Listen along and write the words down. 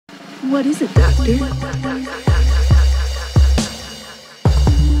What is it, doctor?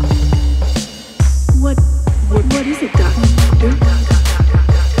 What is it, doctor?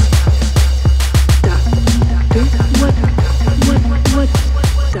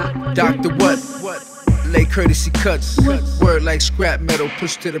 Doctor what? Lay courtesy cuts. Word like scrap metal,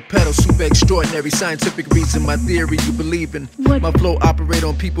 pushed to the pedal. Super extraordinary scientific reason. My theory you believe in. My flow operate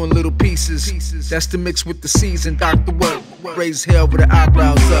on people in little pieces. That's the mix with the season. Doctor what? Raise hell with the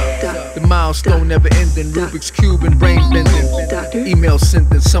eyebrows up. The milestone never ending. Rubik's Cube and brain bending. Email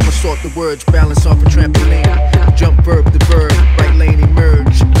sending. Somersault the words. Balance off a trampoline. Jump verb to verb. Right lane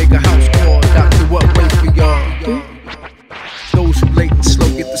emerge. Make a house call. Doctor what? Wait for y'all. Those who late and slow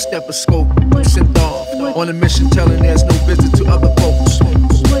get the stethoscope sent off on a mission telling there's no visit to other folks.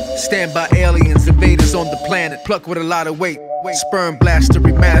 Stand by aliens, invaders on the planet, pluck with a lot of weight. Sperm blaster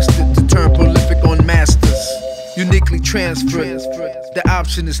remastered to turn prolific on masters. Uniquely transferred, the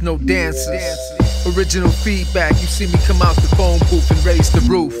option is no dancers. Original feedback, you see me come out the phone booth and raise the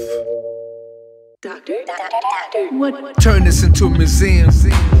roof. Doctor? What? Turn this into a museum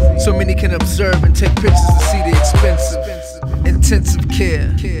so many can observe and take pictures to see the expensive, intensive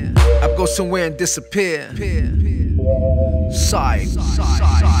care. I go somewhere and disappear. Side.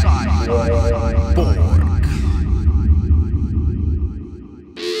 Born.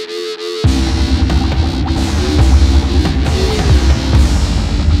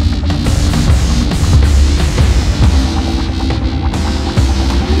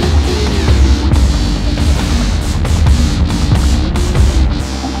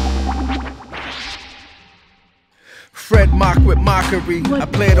 Fred mock with mockery. I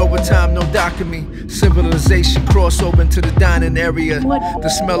play it over time, no docking me. Civilization crossover into the dining area. The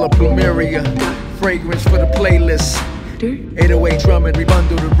smell of plumeria. Fragrance for the playlist. 808 drumming,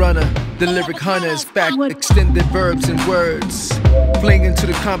 rebundle the runner. The lyric hunter is back. Extended verbs and words. Fling into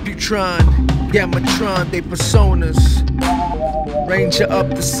the computron. Gammatron, they personas. Ranger up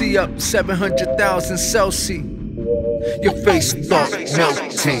to see up 700,000 Celsius. Your face thought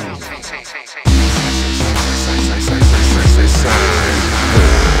melting.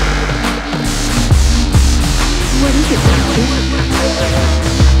 What is it, doctor?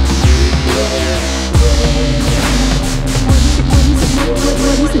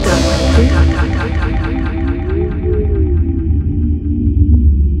 What is it, doctor?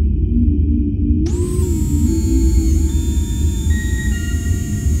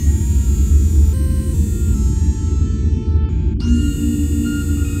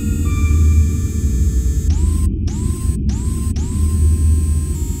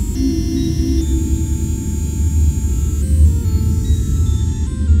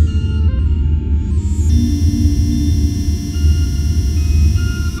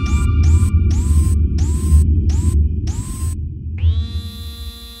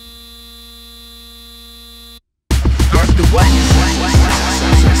 What?